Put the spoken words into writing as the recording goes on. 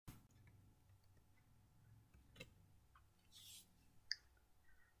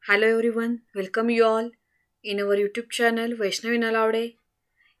Hello everyone, welcome you all in our YouTube channel Vaishnavi Nalawade.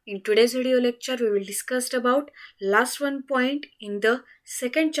 In today's video lecture, we will discuss about last one point in the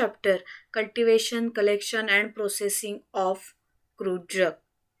second chapter, cultivation, collection and processing of crude drug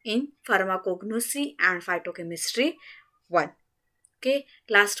in pharmacognosy and phytochemistry 1. Okay,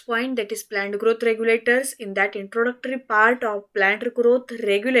 last point, that is plant growth regulators. In that introductory part of plant growth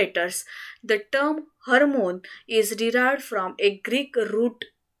regulators, the term hormone is derived from a Greek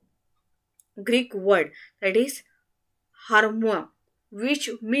word, that is hormone, which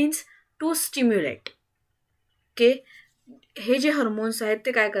means to stimulate. Okay, hey J hormones आहेत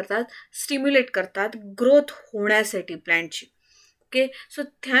ते काय करतात, stimulate करतात growth होण्यासाठी प्लांटची. Okay, so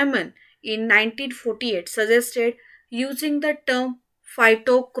थॅमन in 1948 suggested using the term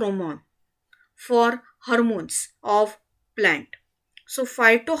phytochromone for hormones of plant. So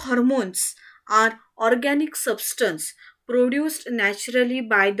phytohormones are organic substance produced naturally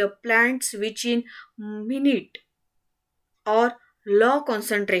by the plants which in minute or low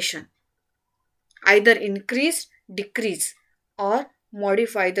concentration either increase, decrease or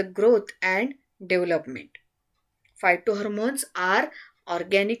modify the growth and development. Phytohormones are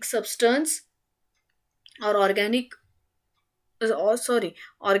organic substance or organic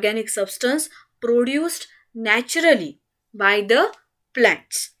substance produced naturally by the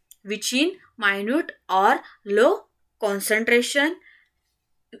plants which in minute or low concentration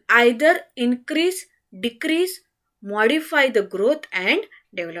either increase, decrease, modify the growth and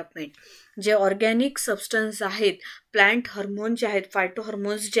development. J organic substance आहेत, plant hormone जे आहेत,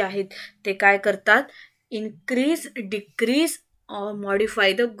 फायटोहार्मोन्स जे आहेत, ते काय करतात, increase, decrease or modify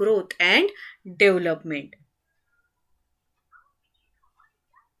the growth and development.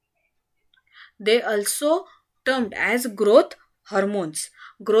 They also termed as growth hormones,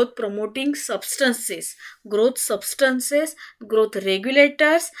 growth promoting substances, growth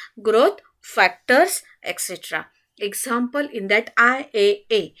regulators, growth factors, etc. Example in that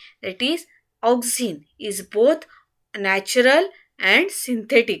IAA, that is auxin, is both natural and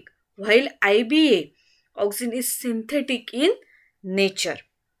synthetic, while IBA, auxin, is synthetic in nature.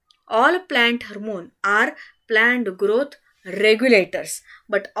 All plant hormones are plant growth regulators,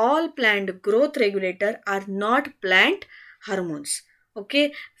 but all plant growth regulators are not plant hormones.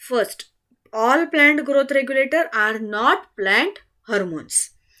 Okay, first, all plant growth regulators are not plant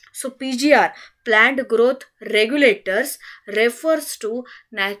hormones. So PGR, plant growth regulators, refers to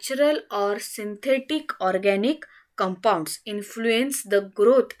natural or synthetic organic compounds influence the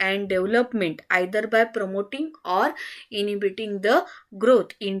growth and development either by promoting or inhibiting the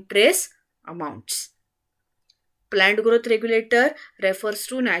growth in trace amounts. Plant growth regulator refers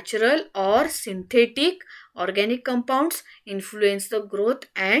to natural or synthetic organic compounds influence the growth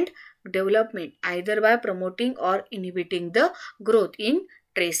and development either by promoting or inhibiting the growth in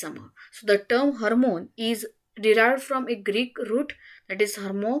trace amount. So the term hormone is derived from a Greek root, that is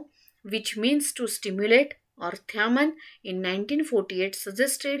hormo, which means to stimulate, or Thaman in 1948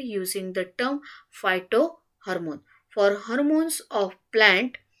 suggested using the term phytohormone. For hormones of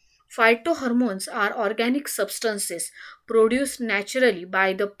plant, phytohormones are organic substances produced naturally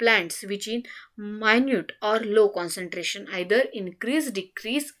by the plants which in minute or low concentration either increase,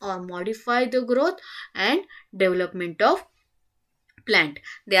 decrease or modify the growth and development of plant.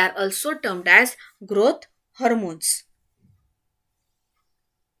 They are also termed as growth hormones.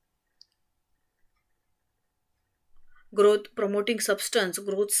 Growth promoting substance,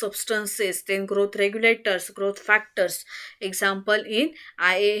 growth substances, then growth regulators, growth factors. Example in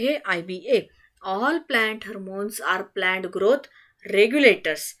IAA, IBA. All plant hormones are plant growth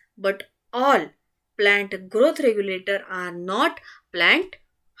regulators, but all plant growth regulators are not plant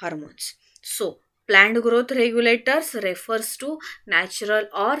hormones. So, plant growth regulators refers to natural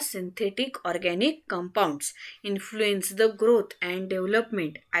or synthetic organic compounds influence the growth and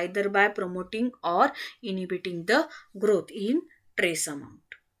development either by promoting or inhibiting the growth in trace amount.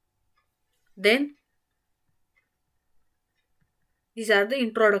 Then these are the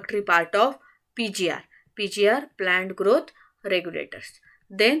introductory part of PGR. PGR, plant growth regulators.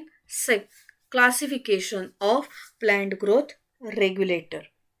 Then classification of plant growth regulator.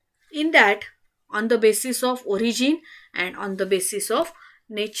 In that, on the basis of origin and on the basis of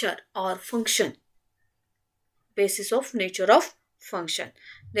nature or function. Basis of nature of function.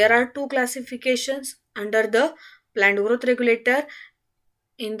 There are two classifications under the plant growth regulator.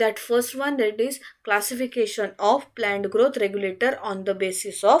 In that first one, that is classification of plant growth regulator on the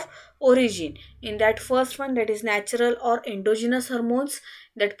basis of origin. In that first one, that is natural or endogenous hormones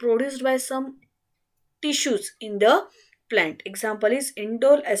that produced by some tissues in the plant. Example is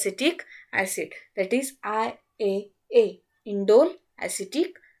indole acetic acid, that is IAA, indole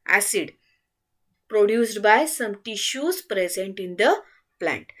acetic acid produced by some tissues present in the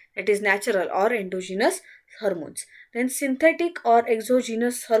plant, that is natural or endogenous hormones. Then synthetic or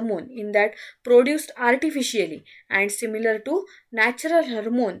exogenous hormone in that produced artificially and similar to natural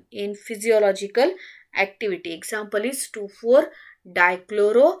hormone in physiological activity. Example is 2,4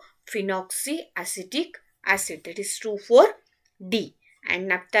 dichlorophenoxyacetic acid, that is 2,4-D,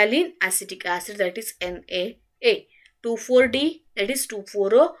 and naphthalene acetic acid, that is NaA. 2,4-D, that is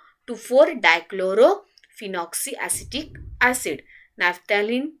 2,4-dichlorophenoxyacetic acid.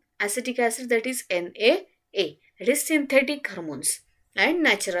 Naphthalene acetic acid, that is NaA. That is synthetic hormones and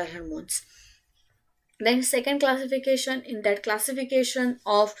natural hormones. Then second classification, in that classification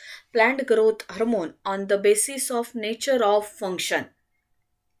of plant growth hormone on the basis of nature of function,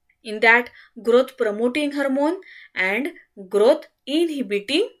 in that growth promoting hormone and growth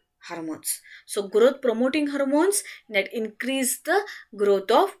inhibiting hormones. So growth promoting hormones that increase the growth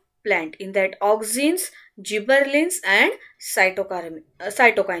of plant, in that auxins, gibberellins and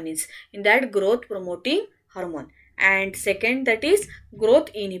cytokinins, in that growth promoting hormone. And second, that is growth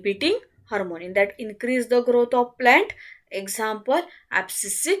inhibiting hormone, in that increase the growth of plant. Example,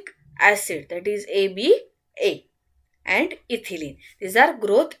 abscisic acid, that is ABA, and ethylene. These are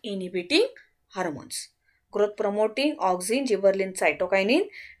growth inhibiting hormones. Growth promoting auxin, gibberellin, cytokinin,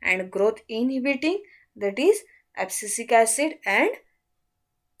 and growth inhibiting, that is abscisic acid and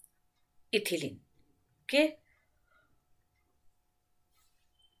ethylene. Okay.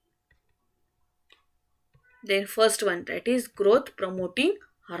 Then first one, that is growth promoting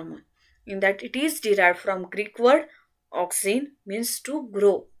hormone, in that it is derived from Greek word auxin, means to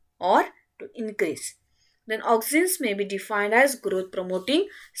grow or to increase. Then auxins may be defined as growth promoting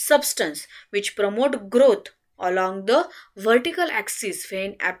substance which promote growth along the vertical axis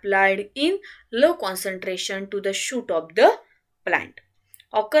when applied in low concentration to the shoot of the plant.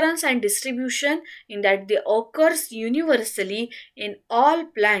 Occurrence and distribution, in that they occurs universally in all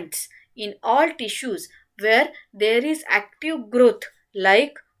plants, in all tissues where there is active growth,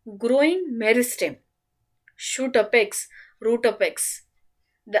 like growing meristem, shoot apex, root apex.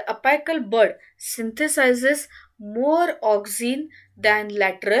 The apical bud synthesizes more auxin than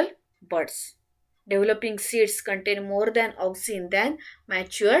lateral buds. Developing seeds contain more than auxin than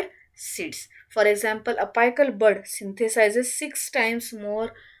matured seeds. For example, apical bud synthesizes 6 times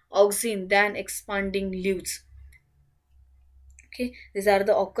more auxin than expanding leaves. Okay, these are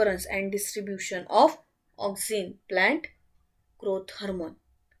the occurrence and distribution of auxin, plant growth hormone.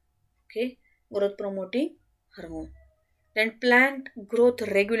 Okay, growth promoting hormone. Then plant growth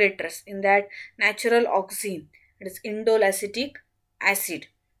regulators, in that natural auxin, it is indole acetic acid.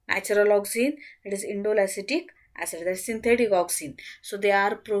 Natural auxin, it is indole acetic acid, that is synthetic auxin. So they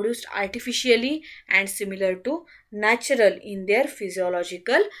are produced artificially and similar to natural in their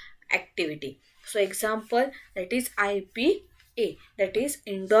physiological activity. So example, that is IPA, that is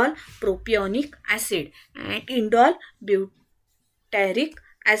indole propionic acid and indole butyric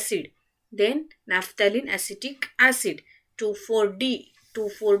acid. Then naphthalene acetic acid, 2,4-D,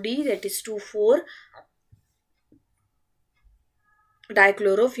 2,4-D, that is 2,4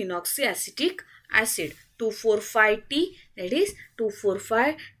 dichlorophenoxyacetic acid, 2,4,5-T, that is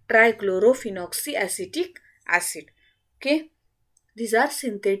 2,4,5 trichlorophenoxyacetic acid. Okay, these are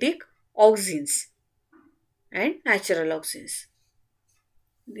synthetic auxins and natural auxins.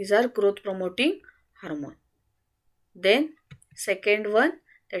 These are growth promoting hormone. Then second one,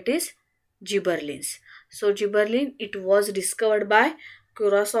 that is gibberellins. So gibberellin, it was discovered by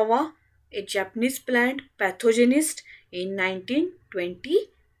Kurosawa, a Japanese plant pathogenist, in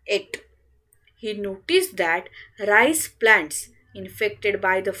 1928. He noticed that rice plants infected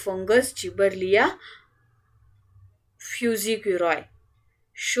by the fungus Gibberellia fusicuroi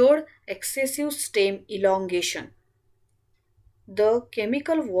showed excessive stem elongation. The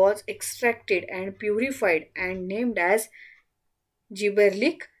chemical was extracted and purified and named as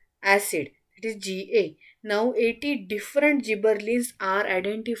gibberellic acid, it is Ga. Now 80 different gibberellins are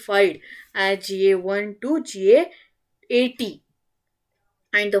identified as Ga1 to Ga80,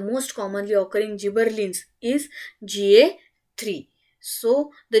 and the most commonly occurring gibberellins is Ga3.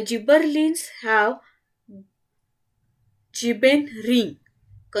 So the gibberellins have gibben ring,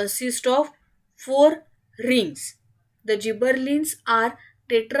 consist of 4 rings. The gibberellins are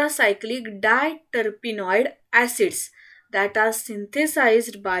tetracyclic diterpenoid acids that are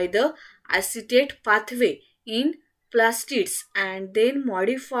synthesized by the acetate pathway in plastids and then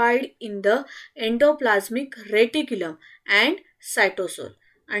modified in the endoplasmic reticulum and cytosol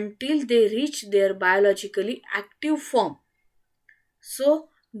until they reach their biologically active form. So,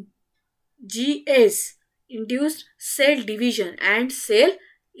 GS induced cell division and cell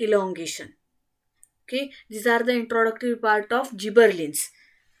elongation. Okay, these are the introductory part of gibberellins.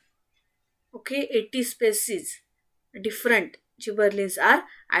 Okay, 80 species different gibberellins are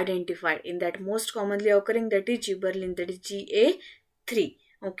identified. In that, most commonly occurring, that is gibberellin, that is GA3.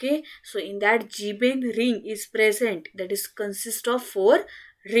 Okay, so in that, gibbon ring is present, that is consist of 4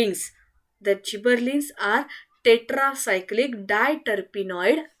 rings. The gibberellins are tetracyclic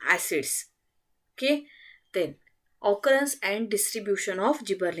diterpenoid acids. Okay, then occurrence and distribution of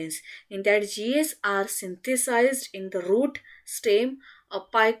gibberellins. In that, GS are synthesized in the root, stem,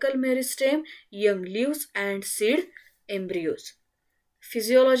 apical meristem, young leaves and seed embryos.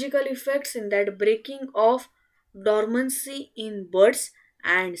 Physiological effects: in that, breaking of dormancy in buds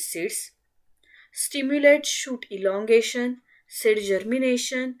and seeds, stimulate shoot elongation, seed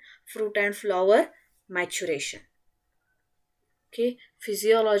germination, fruit and flower maturation. Okay,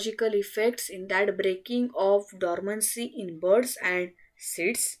 physiological effects: in that, breaking of dormancy in buds and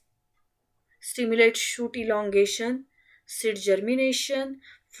seeds, stimulate shoot elongation, seed germination,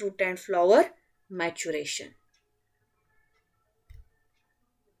 fruit and flower maturation.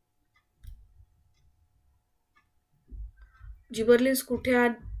 जिबर्लिन्स कुठे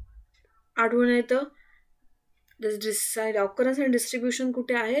आढळून येतं? occurrence and distribution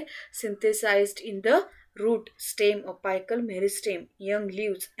कुठे आहे? Synthesized in the root, stem, apical meristem, young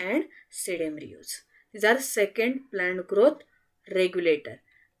leaves and seed embryos. These are second plant growth regulator.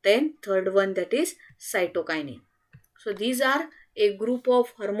 Then third one, that is cytokinin. So these are a group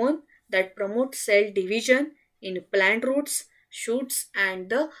of hormone that promote cell division in plant roots, shoots and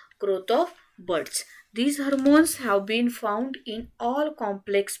the growth of buds. These hormones have been found in all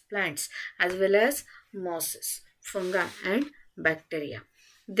complex plants as well as mosses, fungi and bacteria.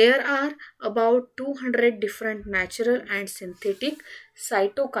 There are about 200 different natural and synthetic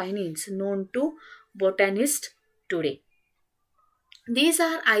cytokinins known to botanists today. These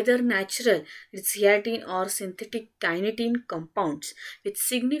are either natural zeatin or synthetic kinetin compounds with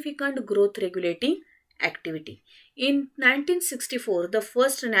significant growth regulating activity. In 1964, the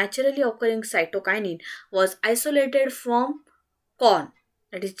first naturally occurring cytokinin was isolated from corn,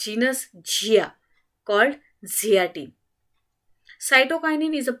 that is genus Ghea, called zeatin.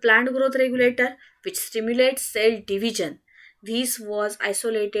 Cytokinin is a plant growth regulator which stimulates cell division. This was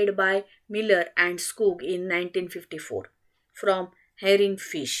isolated by Miller and Skoog in 1954 from herring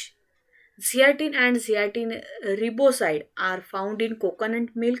fish. Zeatin and zeatin riboside are found in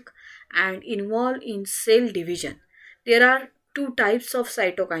coconut milk and involved in cell division. There are two types of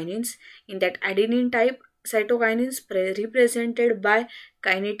cytokinins. In that, adenine type cytokinins represented by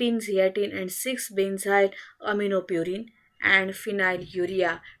kinetin, zeatin and 6-benzyl aminopurine, and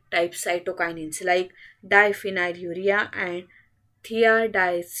phenylurea type cytokinins like diphenylurea and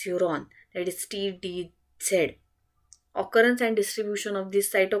thiadiazuron, that is TDZ. Occurrence and distribution of this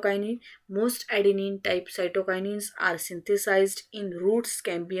cytokinin: most adenine type cytokinins are synthesized in roots,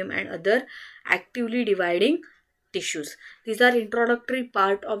 cambium and other actively dividing tissues. These are introductory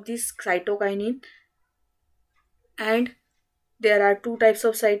part of this cytokinin, and there are two types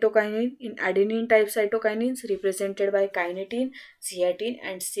of cytokinin. In adenine type cytokinins represented by kinetin, zeatin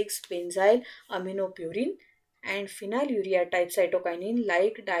and 6-benzyl aminopurine, and phenylurea type cytokinin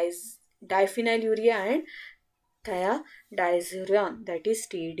like diphenylurea and thiadiazuron, that is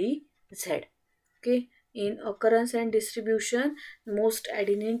TDZ. Okay, in occurrence and distribution, most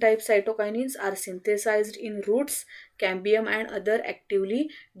adenine type cytokinins are synthesized in roots, cambium and other actively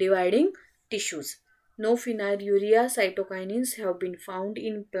dividing tissues. No phenylurea cytokinins have been found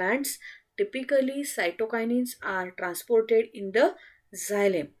in plants. Typically, cytokinins are transported in the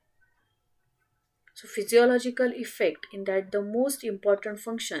xylem. So physiological effect: in that, the most important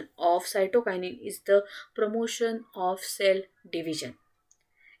function of cytokinin is the promotion of cell division.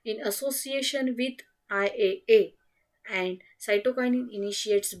 In association with IAA, and cytokinin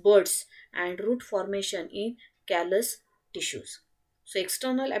initiates buds and root formation in callus tissues. So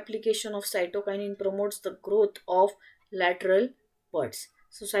external application of cytokinin promotes the growth of lateral buds.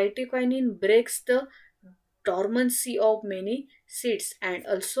 So cytokinin breaks the dormancy of many seeds and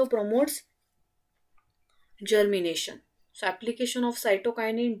also promotes germination. So application of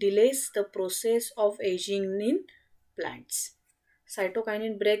cytokinin delays the process of aging in plants.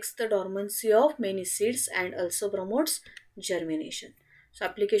 Cytokinin breaks the dormancy of many seeds and also promotes germination. So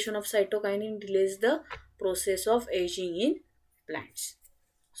application of cytokinin delays the process of aging in plants.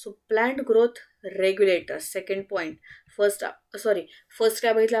 So plant growth regulators, second point. First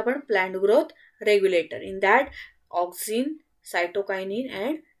काय बघितलं आपण? Plant growth regulator. In that, auxin, cytokinin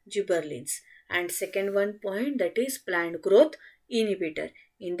and gibberellins. And second one point, that is plant growth inhibitor.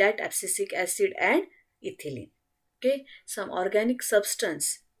 In that, abscisic acid and ethylene. Okay, some organic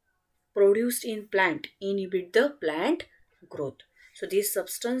substance produced in plant inhibit the plant growth. So these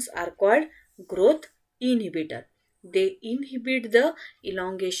substances are called growth inhibitor. They inhibit the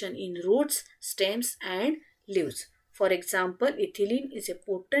elongation in roots, stems and leaves. For example, ethylene is a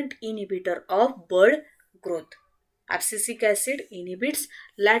potent inhibitor of bud growth. Abscisic acid inhibits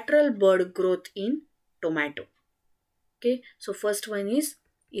lateral bud growth in tomato. Okay, so first one is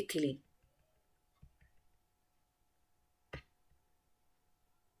ethylene.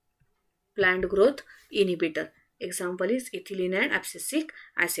 Plant growth inhibitor. Example is ethylene and abscisic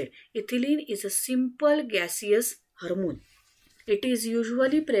acid. Ethylene is a simple gaseous hormone. It is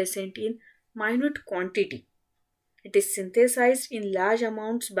usually present in minute quantity. It is synthesized in large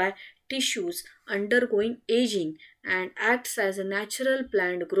amounts by tissues undergoing aging and acts as a natural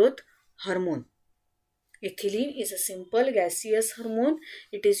plant growth hormone. Ethylene is a simple gaseous hormone.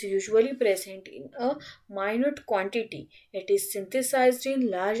 It is usually present in a minute quantity. It is synthesized in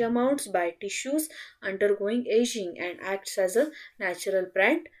large amounts by tissues undergoing aging and acts as a natural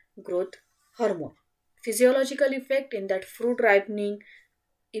plant growth hormone. Physiological effect in that fruit ripening,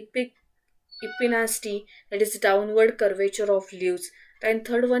 epic, epinasty, that is downward curvature of leaves. And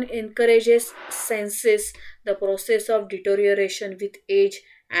third one encourages senses, the process of deterioration with age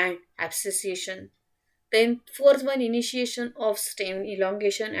and abscissation. Then fourth one initiation of stem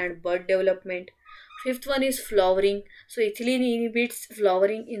elongation and bud development. Fifth one is flowering. So ethylene inhibits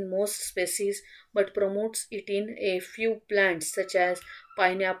flowering in most species but promotes it in a few plants such as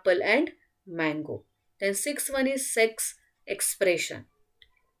pineapple and mango. Then sixth one is sex expression.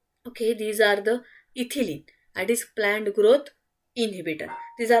 Okay, these are the ethylene, that is plant growth inhibitor.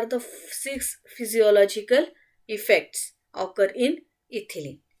 These are the six physiological effects occur in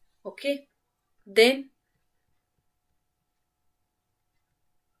ethylene. Okay, then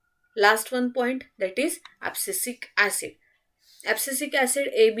last one point, that is abscisic acid. Abscisic acid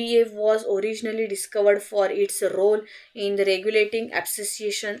ABA was originally discovered for its role in regulating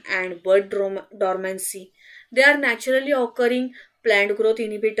abscissation and bud dormancy. They are naturally occurring plant growth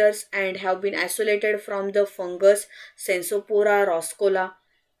inhibitors and have been isolated from the fungus Sensopora roscola.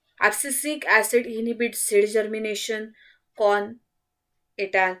 Abscisic acid inhibits seed germination, corn,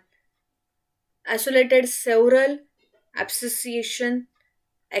 etal, isolated several abscissation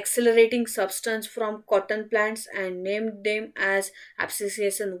accelerating substance from cotton plants and named them as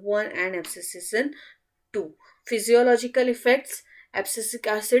abscissation 1 and abscissation 2. Physiological effects: abscisic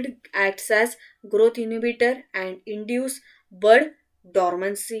acid acts as growth inhibitor and induce bud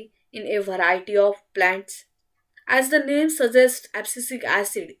dormancy in a variety of plants. As the name suggests, abscisic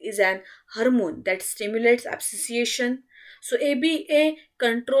acid is an hormone that stimulates abscissation. So ABA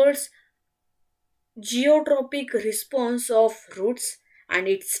controls geotropic response of roots and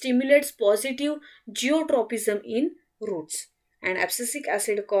it stimulates positive geotropism in roots, and abscisic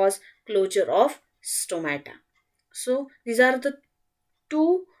acid cause closure of stomata. So these are the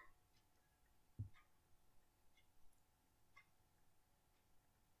two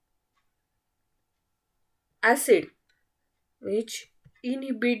acid which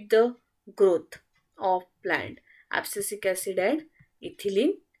inhibit the growth of plant, abscisic acid and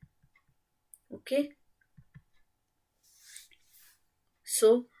ethylene. Okay, सो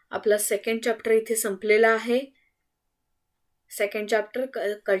आपला second chapter इथे संपलेला आहे. Second chapter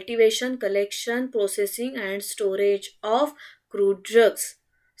cultivation, collection, processing and storage of crude drugs.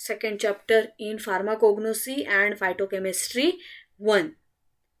 Second chapter in pharmacognosy and फायटोकेमिस्ट्री 1.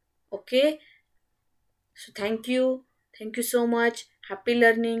 Okay, so thank you so much. Happy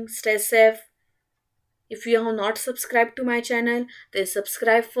learning, stay safe. If you have not subscribed to my channel, then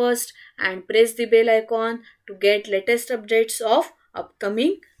subscribe first and press the bell icon to get latest updates of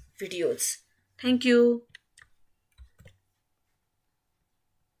upcoming videos. Thank you.